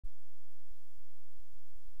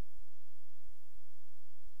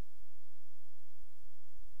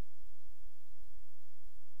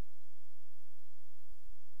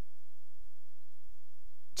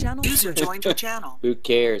Channel User joined your channel. Who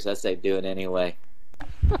cares? I say do it anyway.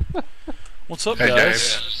 What's up, Hey guys?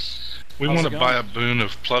 guys, we How's want it to going? buy a boon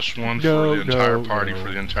of +1 for the entire party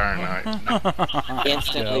for the entire night.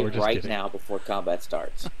 Instantly, we're just right kidding. now, before combat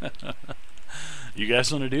starts. You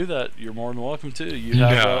guys want to do that? You're more than welcome to. You No,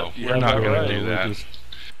 have we're not that gonna right. do that.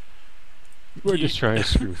 We're just trying to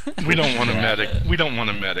screw. We don't want to meta. We don't want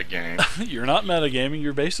to meta game. You're not metagaming.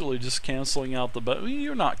 You're basically just canceling out the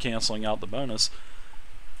You're not canceling out the bonus.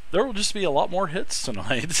 There will just be a lot more hits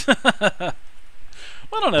tonight. I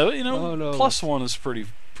don't know. You know, Oh, no. +1 is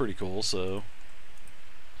pretty cool. So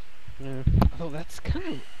Yeah. Oh, that's kind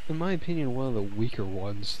of, in my opinion, one of the weaker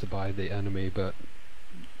ones to buy the enemy, but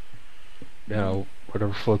you know,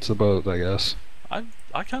 whatever floats the boat, I guess.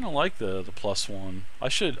 I kind of like the +1. I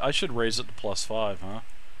should raise it to +5, huh?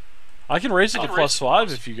 I can raise it to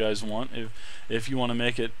 +5 if you guys want. If you want to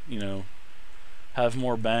make it, you know, have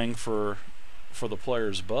more bang for the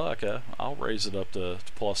player's buck, I'll raise it up to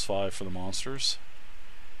 +5 for the monsters.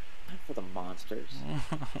 For the monsters.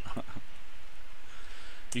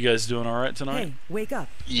 You guys doing all right tonight? Hey, wake up.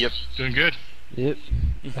 Yep, doing good. Yep.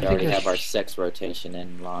 We already have our sex rotation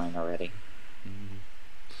in line already.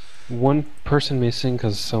 One person missing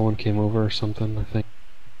because someone came over or something, I think.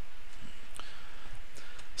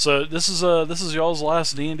 So this is y'all's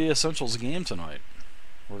last D&D Essentials game tonight.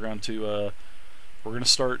 We're going to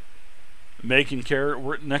start making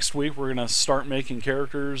next week we're going to start making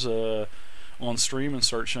characters on stream and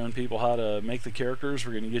start showing people how to make the characters.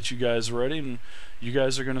 We're going to get you guys ready, and you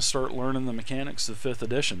guys are going to start learning the mechanics of 5th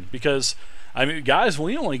edition, because I mean, guys,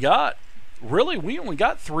 we only got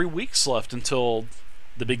 3 weeks left until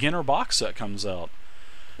the beginner box set comes out.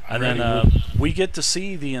 And then we get to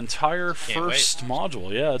see the entire first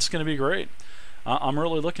module. Yeah, it's going to be great. I'm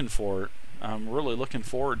really looking for it. I'm really looking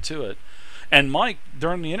forward to it. And Mike,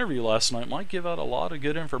 during the interview last night, Mike gave out a lot of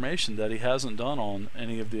good information that he hasn't done on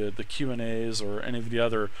any of the Q&As or any of the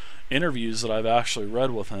other interviews that I've actually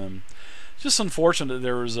read with him. It's just unfortunate that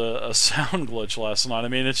there was a sound glitch last night. I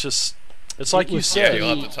mean, it's like you said. Yeah,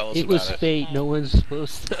 you'll have to tell us It about was it. fate. No one's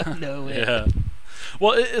supposed to know it. Yeah.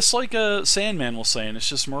 Well, it's like Sandman was saying. It's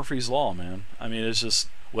just Murphy's Law, man. I mean, it's just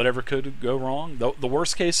whatever could go wrong. The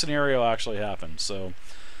worst case scenario actually happened. So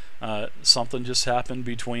something just happened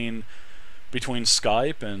between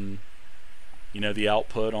Skype and, you know, the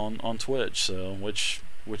output on Twitch. So which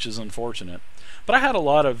is unfortunate. But I had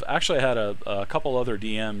a couple other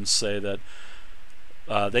DMs say that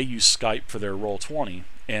they use Skype for their Roll20,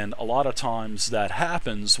 and a lot of times that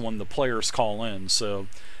happens when the players call in. So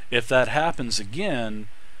if that happens again,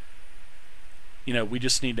 you know, we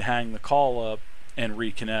just need to hang the call up and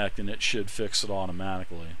reconnect, and it should fix it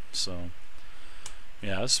automatically. So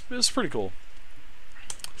yeah, it's pretty cool.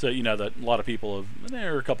 So, you know, that a lot of people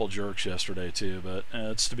there were a couple jerks yesterday too, but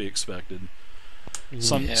it's to be expected.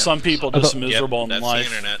 Some people just miserable in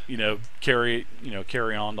life, you know, carry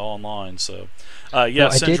on to online. So yeah, I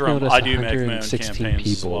did Syndrome, notice I do make my own 116 campaigns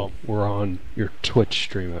as people well. were on your Twitch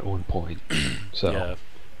stream at one point. So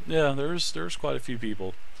yeah, there's quite a few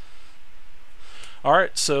people. All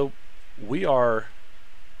right, so we're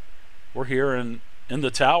here in the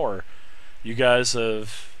tower. You guys have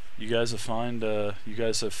found a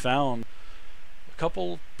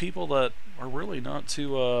couple people that are really not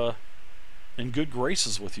too in good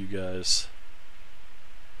graces with you guys.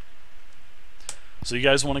 So you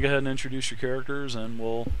guys want to go ahead and introduce your characters, and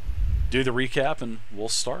we'll do the recap, and we'll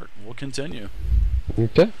continue.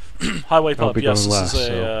 okay. Highway I'll Pup, be yes, going this last, is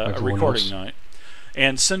so a everyone recording else. night.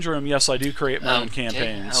 And Syndrome, yes, I do create my own Okay,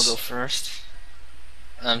 campaigns. I'll go first.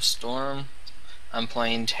 I'm Storm. I'm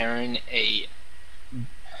playing Terran, a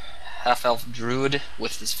half-elf druid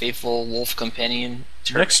with his faithful wolf companion.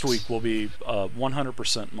 Next week will be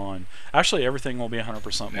 100% mine. Actually, everything will be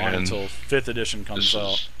 100% mine And until 5th edition comes This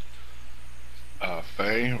out. is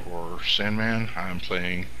Faye or Sandman. I'm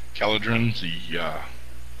playing Caladrin, the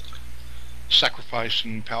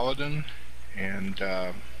sacrificing paladin, and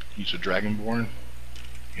he's a dragonborn,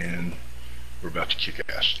 and we're about to kick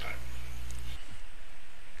ass tonight.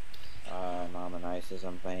 I'm Isis.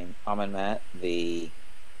 I'm playing Matt, the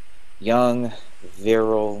young,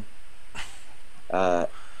 virile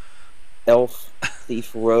elf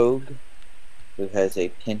thief rogue who has a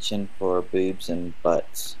penchant for boobs and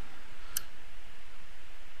butts.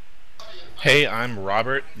 Hey, I'm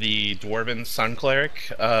Robert, the Dwarven Sun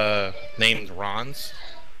Cleric, named Rons.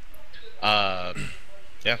 Yeah,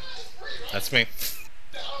 that's me.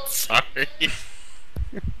 Sorry.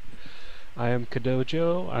 I am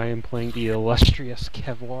Kadojo. I am playing the illustrious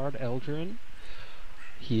Kevlard Eldrin.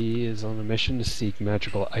 He is on a mission to seek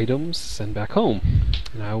magical items to send back home.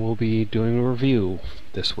 And I will be doing a review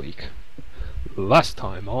this week. Last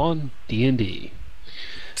time on D&D.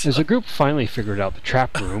 As the group finally figured out the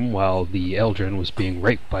trap room while the Eldrin was being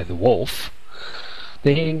raped by the wolf,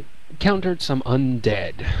 they encountered some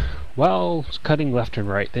undead. While cutting left and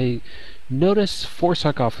right, they noticed four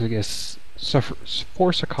sarcophaguses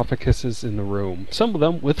in the room, some of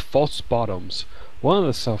them with false bottoms. One of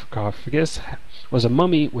the sarcophagus was a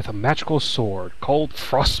mummy with a magical sword called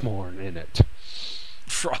Frostmourne in it.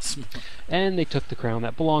 Frostmourne. And they took the crown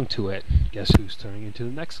that belonged to it. Guess who's turning into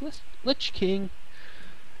the next Lich King?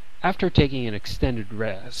 After taking an extended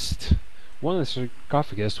rest, one of the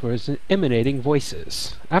sarcophagus was emanating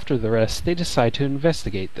voices. After the rest, they decided to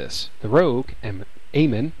investigate this. The rogue,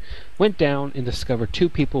 Eamon, went down and discovered two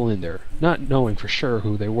people in there, not knowing for sure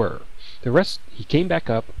who they were. He came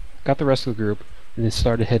back up, got the rest of the group, and then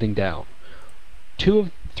started heading down.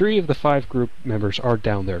 Three of the 5 group members are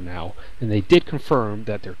down there now, and they did confirm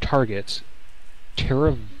that their targets,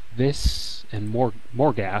 Traevus and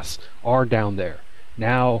Morgas, are down there.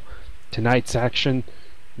 Now, tonight's action,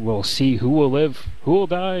 we'll see who will live, who will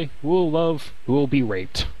die, who will love, who will be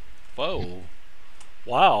raped. Whoa.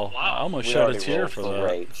 Wow. I almost shed a tear for that.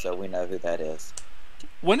 Rape, so we know who that is.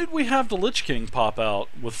 When did we have the Lich King pop out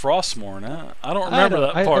with Frostmourne? I don't remember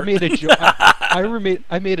that part. I made a joke.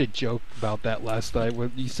 I made a joke about that last night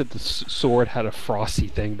when you said the sword had a frosty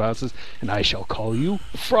thing about it, and I shall call you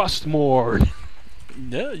Frostmourne.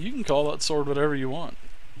 Yeah, you can call that sword whatever you want.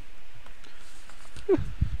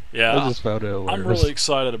 Yeah, I just found it hilarious. I'm really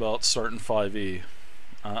excited about starting 5e.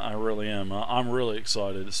 I really am. I'm really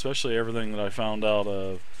excited, especially everything that I found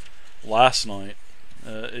out last night.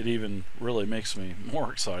 It even really makes me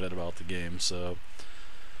more excited about the game. So,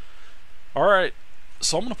 all right.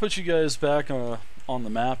 So I'm going to put you guys back on the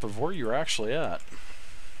map of where you're actually at.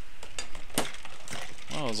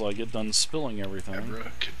 Well, as I get done spilling everything.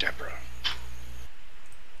 Abracadabra.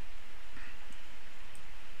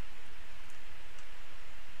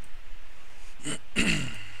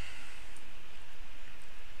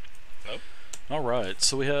 All right,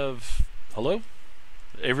 so we have... Hello?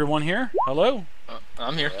 Everyone here? Hello?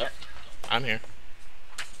 I'm here. Yeah. I'm here.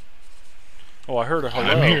 Oh, I heard a hello.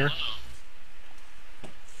 I'm here.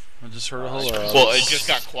 I just heard a hello. Well, it just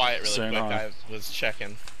got quiet really Saying quick. hi. I was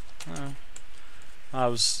checking. I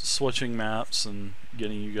was switching maps and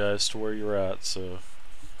getting you guys to where you're at, so...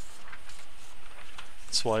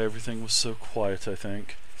 That's why everything was so quiet, I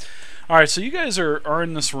think. Alright, so you guys are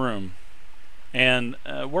in this room. And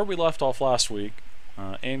where we left off last week,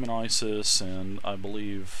 Aim and Isis and I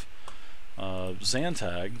believe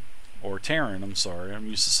Zantag, or Terran, I'm sorry, I'm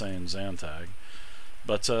used to saying Zantag.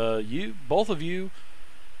 But both of you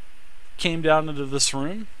came down into this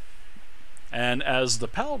room, and as the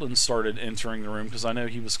Paladin started entering the room, because I know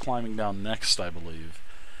he was climbing down next, I believe,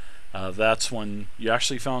 that's when you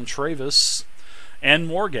actually found Traevus and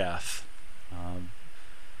Morgath.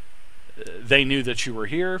 They knew that you were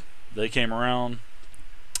here. They came around.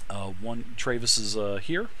 Traevus is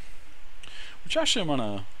here, which actually I'm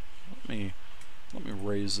gonna let me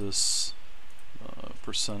raise this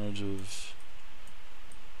percentage of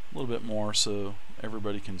a little bit more so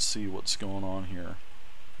everybody can see what's going on here.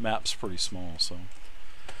 Map's pretty small, so.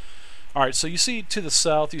 All right, so you see to the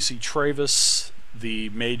south, you see Traevus, the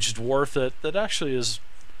mage dwarf that actually is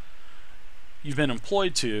you've been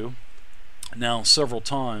employed to now several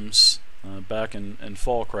times. Back in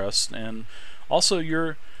Fallcrest, and also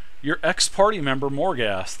your ex-party member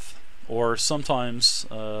Morgath, or sometimes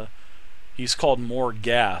he's called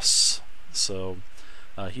Morgas. So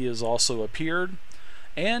he has also appeared,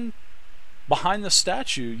 and behind the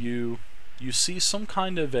statue you see some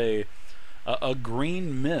kind of a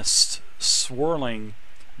green mist swirling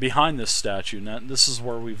behind this statue. Now this is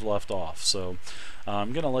where we've left off. So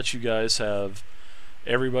I'm gonna let you guys have.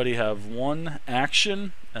 Everybody have one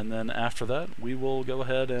action, and then after that we will go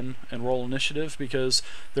ahead and roll initiative, because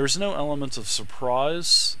there's no element of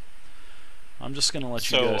surprise. I'm just going to let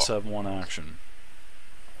you guys have one action.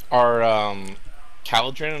 Our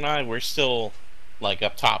Kaldrin and I, we're still like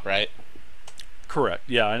up top, right? Correct.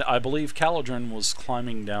 Yeah, I believe Kaldrin was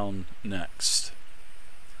climbing down next.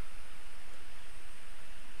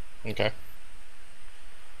 Okay.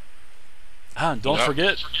 And don't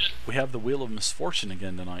forget, we have the Wheel of Misfortune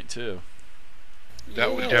again tonight too.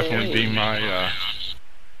 That would definitely be my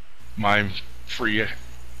my free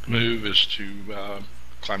move, is to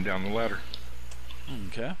climb down the ladder.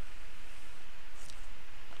 Okay.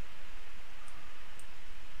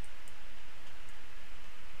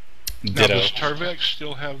 Now, Ditto. does Tarvex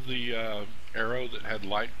still have the arrow that had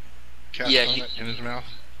light cast on it in his mouth?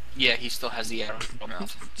 Yeah, he still has the arrow in his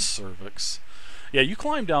mouth. Cervix. Yeah, you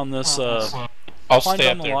climb down this. I'll Climb stay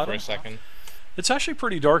down up the there ladder? for a second. It's actually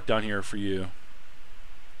pretty dark down here for you,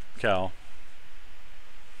 Cal.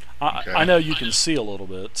 Okay. I know you can see a little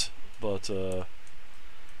bit, but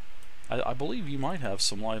I believe you might have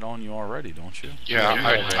some light on you already, don't you? Yeah, Yeah,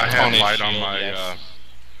 I have Tony's light on shield, my, yes.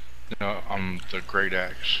 on the great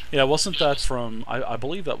axe. Yeah, wasn't that from? I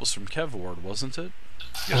believe that was from Kevward, wasn't it?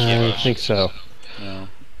 Yes, it I was. think so. Yeah.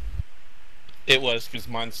 It was, because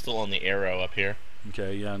mine's still on the arrow up here.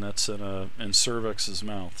 Okay, yeah, and that's in Cervix's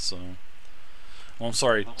mouth. So, well, I'm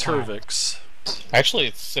sorry, Turvix. Actually,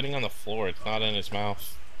 it's sitting on the floor. It's not in his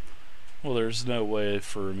mouth. Well, there's no way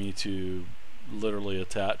for me to literally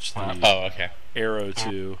attach the Oh, okay. arrow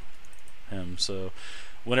to him. So,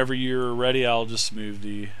 whenever you're ready, I'll just move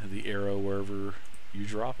the arrow wherever you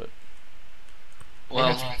drop it.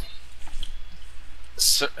 Well,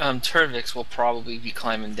 Turvix will probably be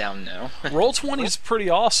climbing down now. Roll 20 is pretty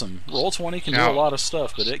awesome. Roll 20 can do a Now- lot of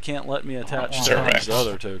stuff, but it can't let me attach Cervix. tokens to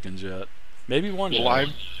other tokens yet. Maybe one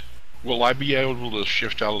day. Will I be able to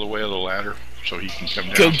shift out of the way of the ladder so he can come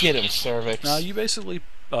down? Go get him, Cervix. Now you basically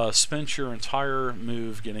spent your entire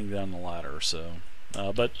move getting down the ladder. So,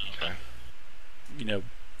 but Okay. you know,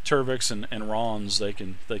 Turvix and Rons, they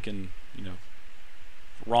can you know,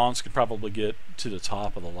 Rons could probably get to the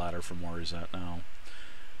top of the ladder from where he's at now.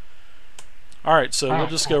 All right, so we'll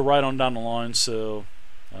just go right on down the line. So,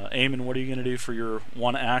 Eamon, what are you going to do for your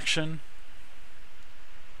one action?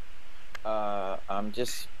 I'm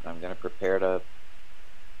gonna prepare to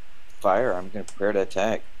fire. I'm gonna prepare to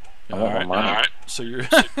attack. I want my money. Alright. So you're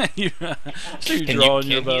so you're Can drawing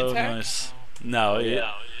you your bow. attack? Nice.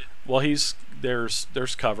 No, well,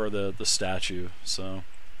 there's cover the statue, so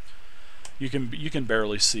you can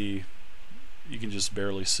barely see. You can just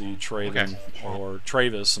barely see Traven or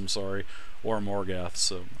Traevus. I'm sorry, or Morgath.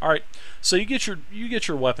 So all right. So you get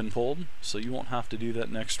your weapon pulled, so you won't have to do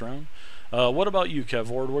that next round. What about you,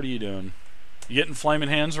 Kevward? What are you doing? You getting flaming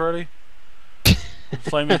hands ready?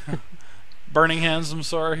 Flaming, burning hands. I'm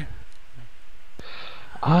sorry.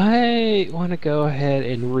 I want to go ahead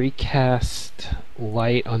and recast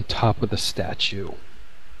light on top of the statue.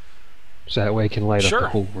 So that way I can light up Sure. the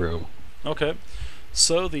whole room. Okay.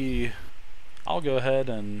 So I'll go ahead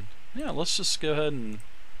and let's just go ahead and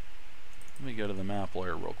let me go to the map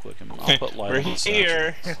layer real quick and I'll put light We're on the statue.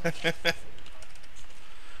 here.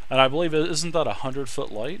 And I believe isn't that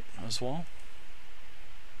 100-foot light as well?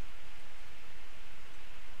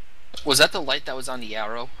 Was that the light that was on the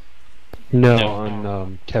arrow? No, No.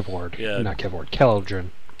 on Kevward. Yeah. Not Kevward, Keldrin.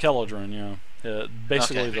 Keldrin, yeah.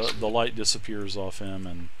 Basically, Okay. the light disappears off him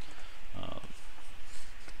and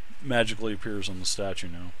magically appears on the statue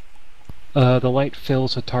now. The light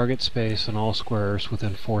fills a target space in all squares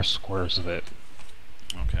within 4 squares of it.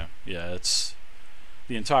 Okay. Yeah,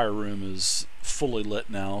 the entire room is fully lit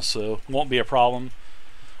now, so won't be a problem.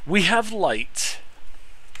 We have light.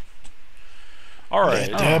 All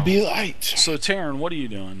right. There be light. So Taryn, what are you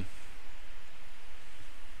doing?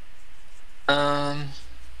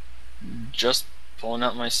 Just pulling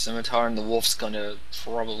out my scimitar, and the wolf's gonna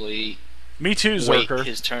probably Me too, wait Zerker.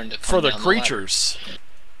 his turn to come For the down ladder. creatures.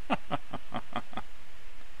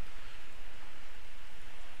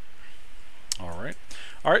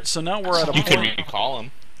 All right. So now we're at a You can point. recall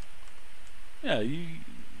him. Yeah,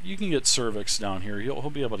 you can get Cervix down here. He'll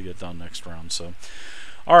be able to get down next round. So,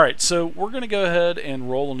 all right. So we're gonna go ahead and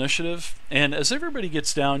roll initiative. And as everybody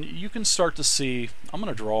gets down, you can start to see. I'm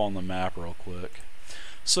gonna draw on the map real quick.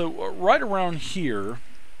 So right around here,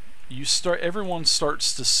 everyone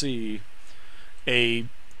starts to see a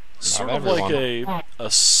sort of like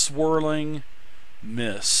a swirling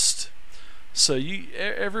mist. So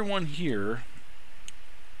everyone here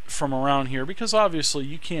from around here, because obviously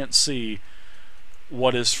you can't see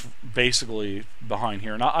what is basically behind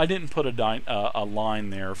here, and I didn't put a line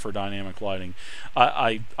there for dynamic lighting.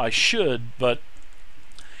 I should, but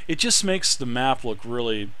it just makes the map look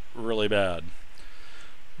really, really bad.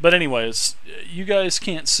 But anyways, you guys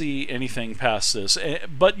can't see anything past this,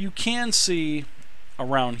 but you can see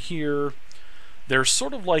around here. There's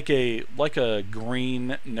sort of like a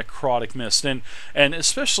green necrotic mist, and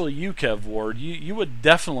especially you, Kevward, you would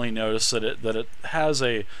definitely notice that it has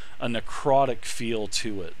a necrotic feel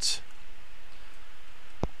to it.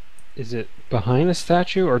 Is it behind the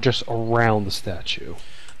statue or just around the statue?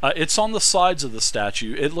 It's on the sides of the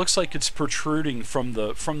statue. It looks like it's protruding from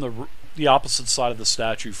the opposite side of the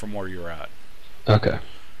statue from where you're at. Okay.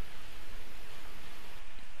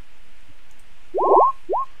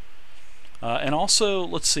 And also,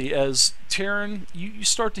 let's see, as Taryn, you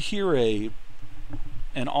start to hear a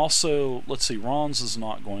and also, let's see, Ron's is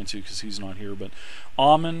not going to because he's not here, but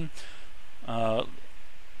Amon, I'm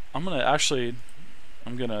gonna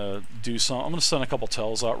send a couple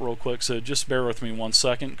tells out real quick. So just bear with me 1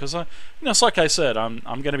 second, because it's like I said,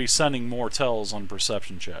 I'm gonna be sending more tells on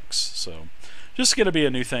perception checks. So just gonna be a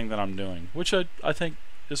new thing that I'm doing, which I think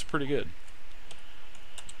is pretty good.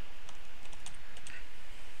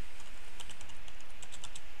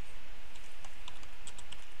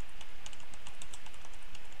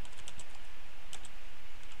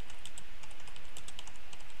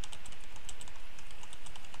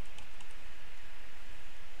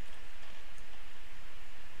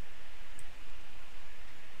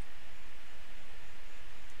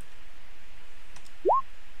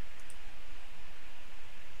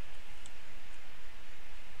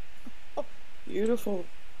 Beautiful.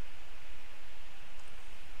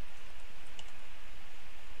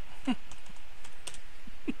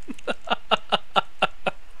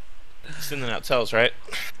 Sending out tells, right?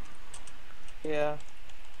 Yeah.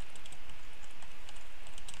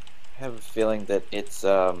 I have a feeling that it's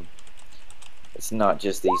not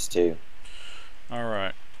just these two.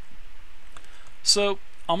 Alright. So,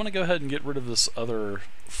 I'm going to go ahead and get rid of this other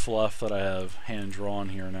fluff that I have hand-drawn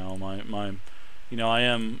here now. I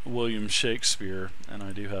am William Shakespeare, and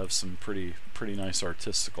I do have some pretty nice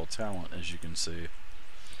artistical talent, as you can see.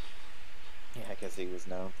 Yeah, I guess he was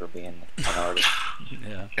known for being an artist.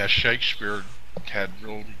 Yeah. Yeah, Shakespeare had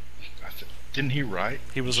real. Didn't he write?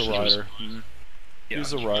 He was a writer. Yeah, he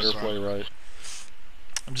was a writer, playwright.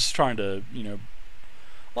 I'm just trying to, a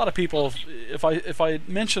lot of people, if I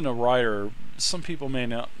mention a writer, some people may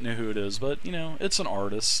not know who it is, but it's an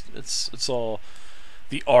artist. It's all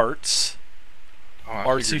the arts. Oh, I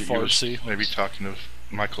Artsy figured he was fartsy. Maybe talking of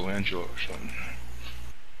Michelangelo or something.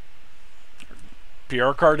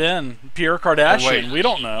 Pierre Kardashian. Oh, wait. We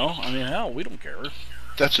don't know. I mean, hell, we don't care.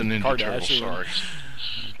 That's a Ninja Turtle, Kardashian. sorry.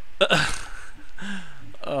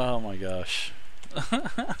 Oh my gosh.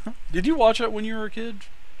 Did you watch it when you were a kid?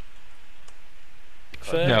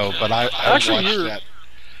 Faye? No, but I Actually, watched that.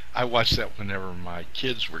 I watched that whenever my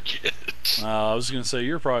kids were kids. I was gonna say,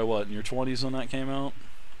 you're probably what, in your 20s when that came out?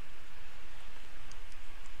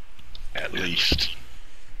 At least.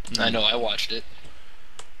 I know, I watched it.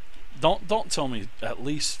 Don't tell me at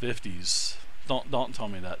least 50s. Don't tell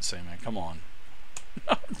me that, say man. Come on.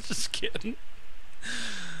 I'm just kidding.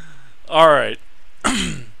 All right.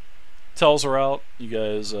 Tells are out. You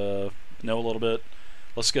guys know a little bit.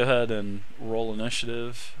 Let's go ahead and roll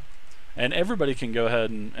initiative. And everybody can go ahead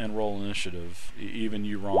and roll initiative. Even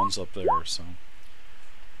you Ron's up there. So.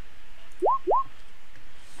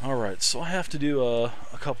 All right. So I have to do a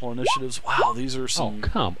couple initiatives. Wow, these are some. Oh,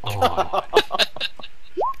 come on.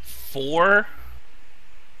 4.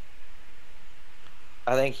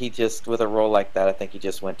 I think he just, with a roll like that, I think he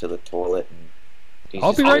just went to the toilet and.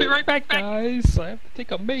 I'll be right back, guys. I have to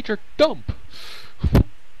take a major dump.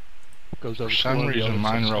 Goes over For to some one of the reason, other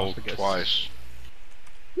mine stuff, rolled I guess. twice.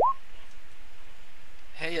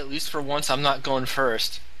 Hey, at least for once I'm not going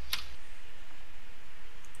first.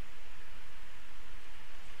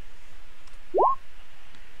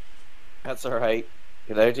 That's alright.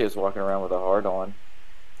 They're just walking around with a heart on.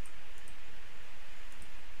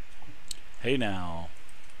 Hey now.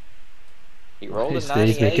 He rolled a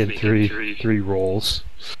He's making 98. three rolls.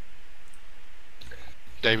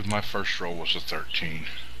 David, my first roll was a 13.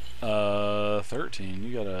 13.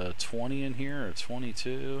 You got a 20 in here, a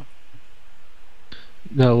 22.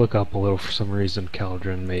 No, look up a little. For some reason,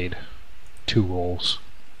 Caldron made 2 rolls.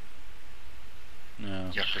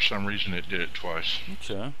 No. Yeah, for some reason it did it twice.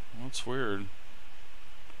 Okay, that's weird.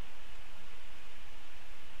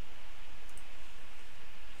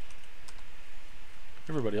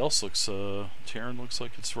 Everybody else looks, Taryn looks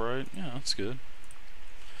like it's right. Yeah, that's good.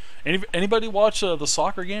 Anybody watch the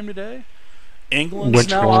soccer game today? England's Which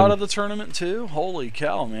now one? out of the tournament too? Holy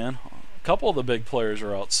cow, man. A couple of the big players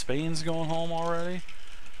are out. Spain's going home already.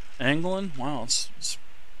 England, wow, it's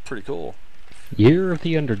pretty cool. Year of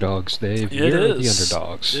the underdogs, Dave. Year of the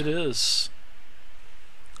underdogs. It is.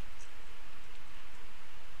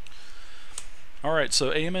 Alright,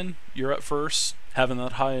 so Eamon, you're up first. Having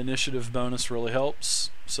that high initiative bonus really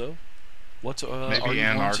helps. So, what's are Maybe you going to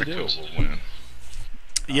Antarctica do? will win.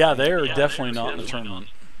 Yeah, they are definitely not in the tournament.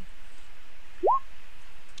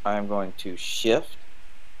 I'm going to shift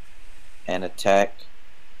and attack.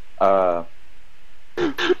 What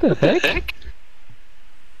the heck?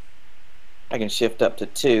 I can shift up to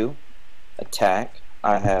 2. Attack.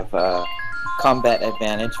 I have combat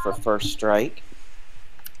advantage for first strike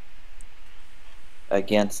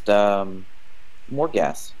against more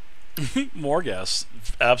gas. Morgath,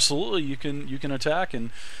 absolutely. You can attack,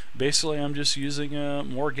 and basically I'm just using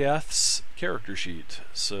Morgath's character sheet.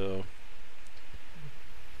 So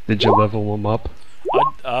Did you level him up?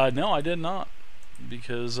 no, I did not,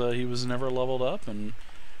 because he was never leveled up, and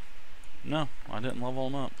no, I didn't level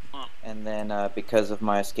him up. And then because of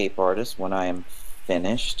my escape artist, when I am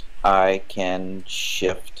finished, I can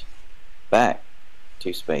shift back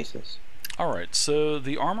 2 spaces. Alright, so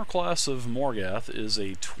the armor class of Morgath is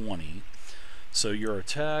a 20. So your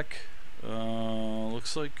attack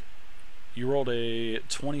looks like you rolled a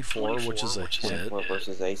 24, which is a hit. 24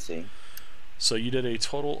 versus AC. So you did a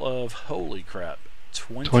total of, holy crap,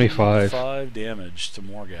 25 damage to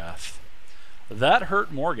Morgath. That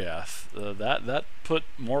hurt Morgath. That put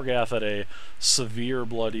Morgath at a severe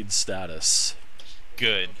bloodied status.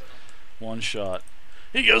 Good. One shot.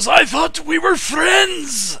 He goes, I thought we were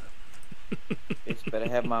friends! It's better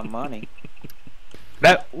have my money.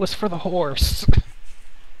 That was for the horse.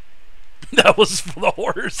 That was for the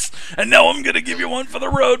horse. And now I'm going to give you one for the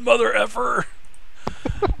road, mother effer.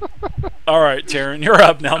 Alright, Taryn, you're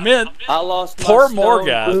up now. Man, I lost poor my stone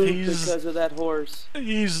Morgath. boot He's because of that horse.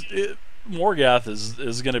 Morgath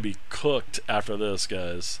is going to be cooked after this,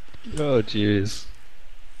 guys. Oh, jeez.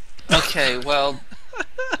 Okay, well,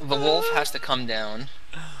 the wolf has to come down.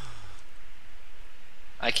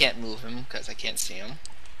 I can't move him because I can't see him.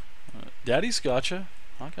 Daddy's gotcha.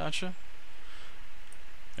 I gotcha.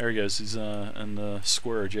 There he goes. He's in the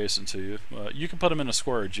square adjacent to you. You can put him in a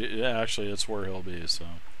square. Yeah, actually, that's where he'll be. So.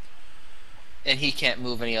 And he can't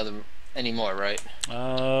move anymore, right?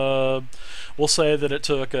 We'll say that it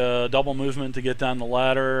took a double movement to get down the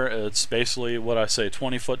ladder. It's basically what I say,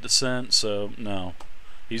 20-foot descent. So no,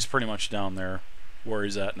 he's pretty much down there where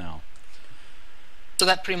he's at now. So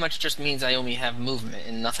that pretty much just means I only have movement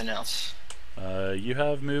and nothing else. You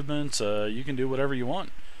have movement. You can do whatever you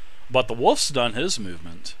want. But the wolf's done his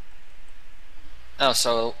movement. Oh,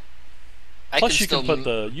 so Plus, you can put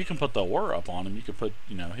the aura up on him. You could put,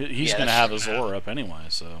 he's going to have his aura up anyway.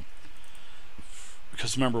 So,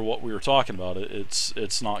 because remember what we were talking about,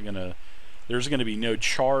 it's not going to. There's going to be no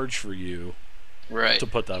charge for you, right, to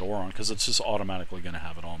put that aura on, because it's just automatically going to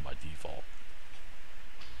have it on by default.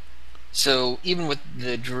 So even with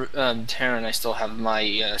the Terran, I still have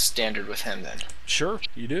my standard with him then. Sure,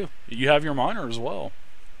 you do. You have your minor as well.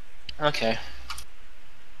 Okay.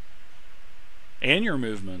 And your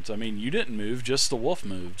movement. I mean, you didn't move, just the wolf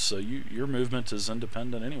moved, so your movement is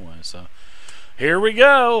independent anyway. So here we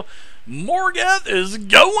go. Morgath is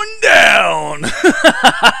going down.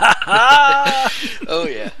 Oh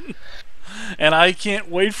yeah. And I can't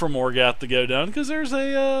wait for Morgath to go down, because there's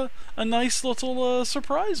a nice little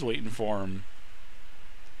surprise waiting for him.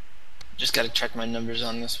 Just got to check my numbers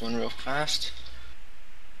on this one real fast.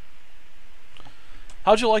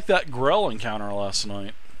 How'd you like that Grell encounter last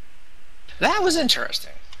night? That was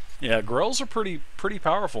interesting. Yeah, Grells are pretty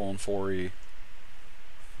powerful in 4E.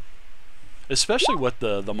 Especially with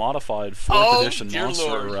the modified 4th edition dear monster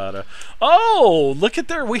Lord. errata. Oh, look at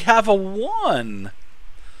there. We have a 1.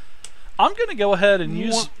 I'm going to go ahead and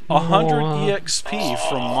use 100 EXP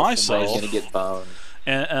from myself. Somebody's gonna get boned.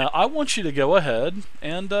 And I want you to go ahead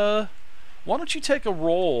and why don't you take a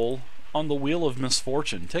roll on the Wheel of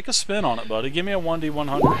Misfortune? Take a spin on it, buddy. Give me a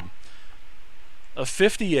 1d100. A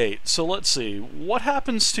 58. So let's see. What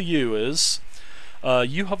happens to you is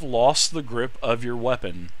you have lost the grip of your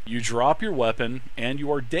weapon. You drop your weapon and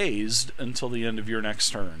you are dazed until the end of your next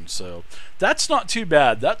turn. So that's not too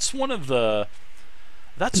bad. That's one of the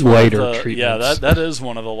lighter treatments. Yeah, that is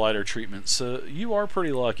one of the lighter treatments. So you are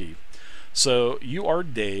pretty lucky. So you are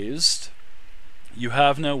dazed. You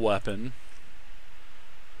have no weapon.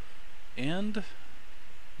 And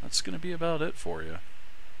that's going to be about it for you.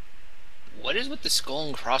 What is with the skull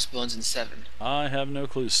and crossbones in 7? I have no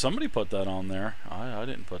clue. Somebody put that on there. I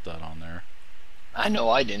didn't put that on there. I know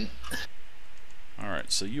I didn't.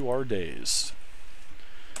 Alright, so you are dazed.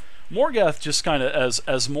 Morgath just kind of,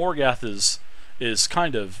 as Morgath is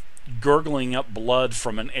kind of gurgling up blood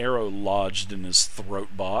from an arrow lodged in his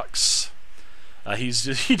throat box, he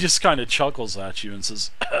just kind of chuckles at you and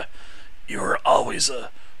says, "You are always a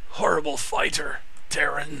horrible fighter,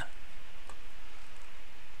 Terran."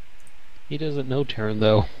 He doesn't know Terran,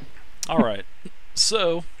 though. Alright,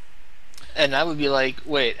 so... And I would be like,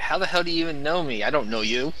 wait, how the hell do you even know me? I don't know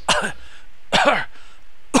you. I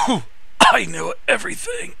know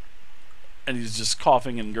everything. And he's just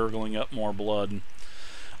coughing and gurgling up more blood.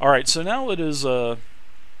 Alright, so now it's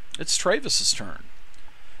Traevus' turn.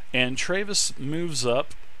 And Traevus moves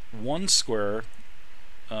up 1 square,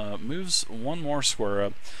 moves 1 more square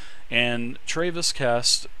up, and Traevus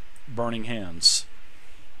casts Burning Hands.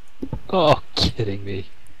 Oh, kidding me.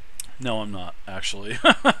 No, I'm not, actually.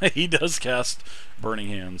 He does cast Burning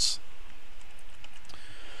Hands.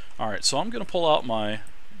 Alright, so I'm going to pull out my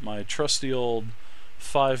trusty old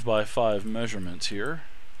 5x5 measurement here.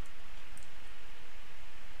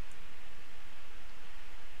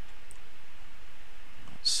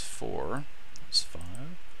 That's 4. That's 5.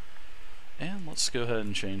 And let's go ahead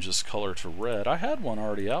and change this color to red. I had one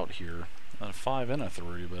already out here, a 5 and a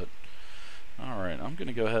 3, but alright, I'm going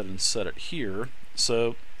to go ahead and set it here.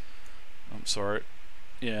 So, I'm sorry.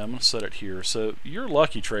 Yeah, I'm going to set it here. So, you're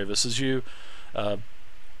lucky, Traevus, as you,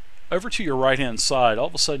 over to your right-hand side, all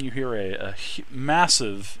of a sudden you hear a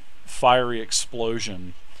massive fiery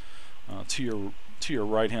explosion to your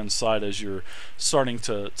right-hand side as you're starting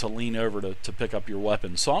to lean over to pick up your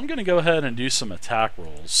weapon. So I'm going to go ahead and do some attack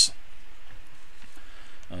rolls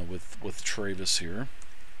with Traevus here.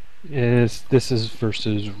 This is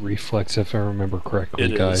versus reflex, if I remember correctly,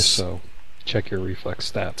 It guys. is. So check your reflex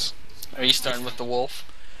stats. Are you starting with the wolf?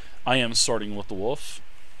 I am starting with the wolf.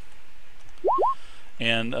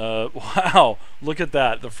 And, wow, look at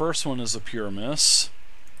that. The first one is a pure miss.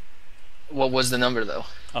 What was the number, though?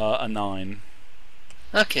 A 9.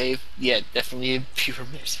 Okay, yeah, definitely a pure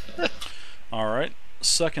miss. Alright.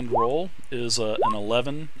 Second roll is an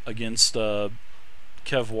 11 against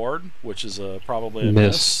Kevward, which is probably a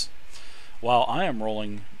miss. Wow, I am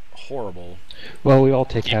rolling horrible. Well, we all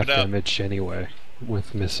take Keep half it up. damage anyway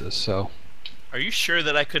with misses, so. Are you sure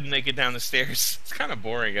that I couldn't make it down the stairs? It's kind of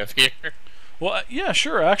boring up here. Well, yeah,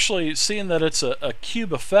 sure. Actually, seeing that it's a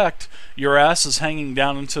cube effect, your ass is hanging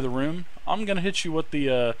down into the room. I'm gonna hit you with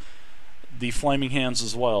the flaming hands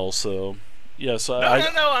as well. So, yes, No,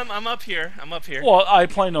 I'm up here. I'm up here. Well, I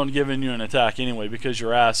planned on giving you an attack anyway because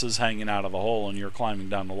your ass is hanging out of the hole and you're climbing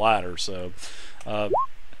down the ladder. So,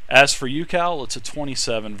 as for you, Cal, it's a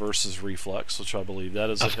 27 versus reflex, which I believe that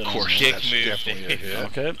is a Of hit. course, Dick that's move, definitely a Dave. hit.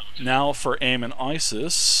 Okay. Now for aim and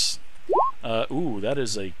Isis. Ooh, that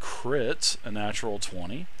is a crit, a natural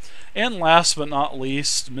 20. And last but not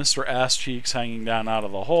least, Mr. Ass Cheeks hanging down out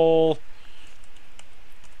of the hole.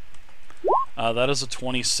 That is a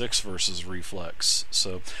 26 versus reflex.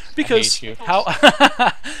 So, because hate you.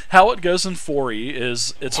 how it goes in 4E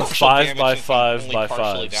is it's a Partial 5 damage by and 5 only by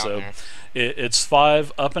partially 5. down So there. it's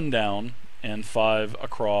 5 up and down and 5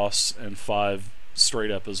 across and 5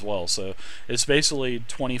 straight up as well. So it's basically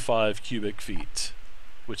 25 cubic feet,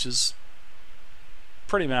 which is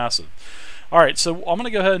pretty massive. Alright, so I'm going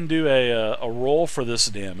to go ahead and do a roll for this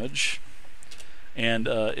damage. And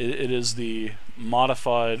it is the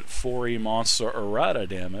modified 4E monster errata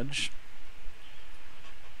damage.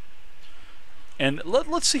 And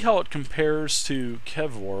let's see how it compares to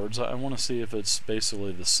Kevward's. I want to see if it's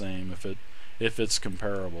basically the same, if it's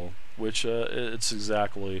comparable, which it's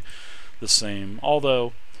exactly the same.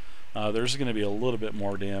 Although there's going to be a little bit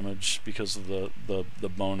more damage because of the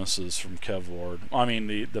bonuses from Kevward. I mean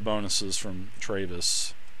the bonuses from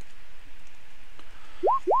Traevus.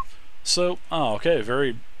 So, okay,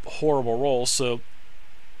 very horrible roll. So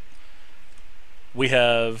we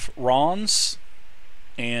have Rons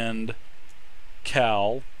and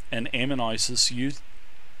Cal and Isis.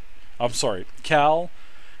 Cal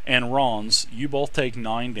and Rons, you both take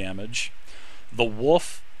 9 damage. The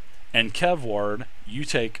Wolf and Kevward, you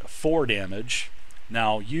take 4 damage.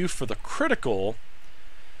 Now, you for the critical,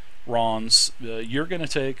 Rons, you're going to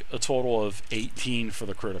take a total of 18 for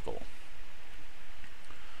the critical.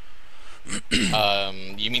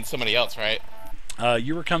 You mean somebody else, right?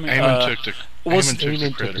 You were coming. Eamon took Eamon the took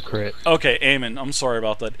the critical. crit. Okay, Eamon, I'm sorry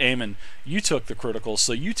about that. Eamon, you took the critical,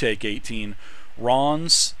 so you take 18.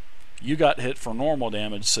 Rons, you got hit for normal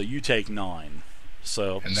damage, so you take 9.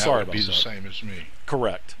 So, And that sorry would about be that. the same as me.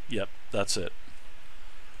 Correct. Yep, that's it.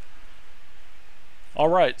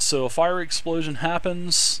 Alright, so a fiery explosion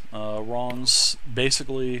happens. Rons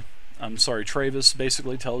basically, Traevus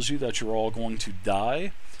basically tells you that you're all going to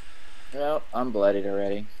die. Well, I'm bloodied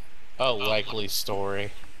already. A likely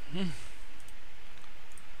story.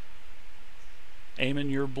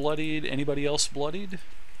 Eamon, you're bloodied. Anybody else bloodied?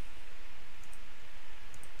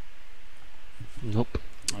 Nope.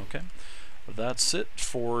 Okay. That's it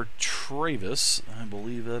for Traevus. I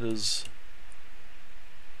believe that is...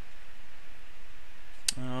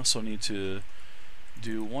 I also need to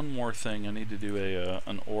do one more thing. I need to do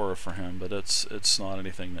an aura for him, but it's not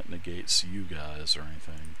anything that negates you guys or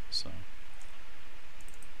anything. So...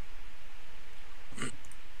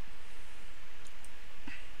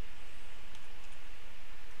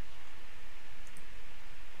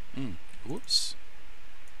 Whoops.